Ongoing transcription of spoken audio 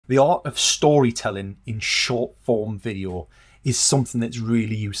The art of storytelling in short form video is something that's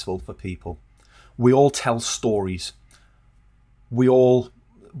really useful for people. We all tell stories. We all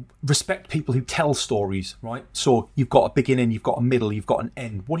respect people who tell stories, right? So you've got a beginning, you've got a middle, you've got an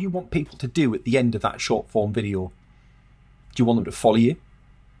end. What do you want people to do at the end of that short form video? Do you want them to follow you?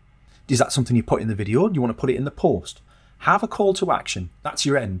 Is that something you put in the video? Do you want to put it in the post? Have a call to action. That's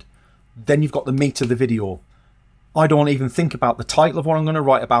your end. Then you've got the meat of the video. I don't even think about the title of what I'm going to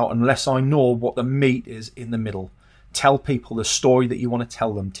write about unless I know what the meat is in the middle. Tell people the story that you want to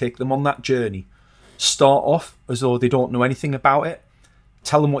tell them. Take them on that journey. Start off as though they don't know anything about it.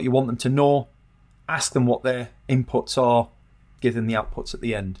 Tell them what you want them to know. Ask them what their inputs are. Give them the outputs at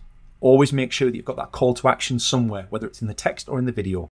the end. Always make sure that you've got that call to action somewhere, whether it's in the text or in the video.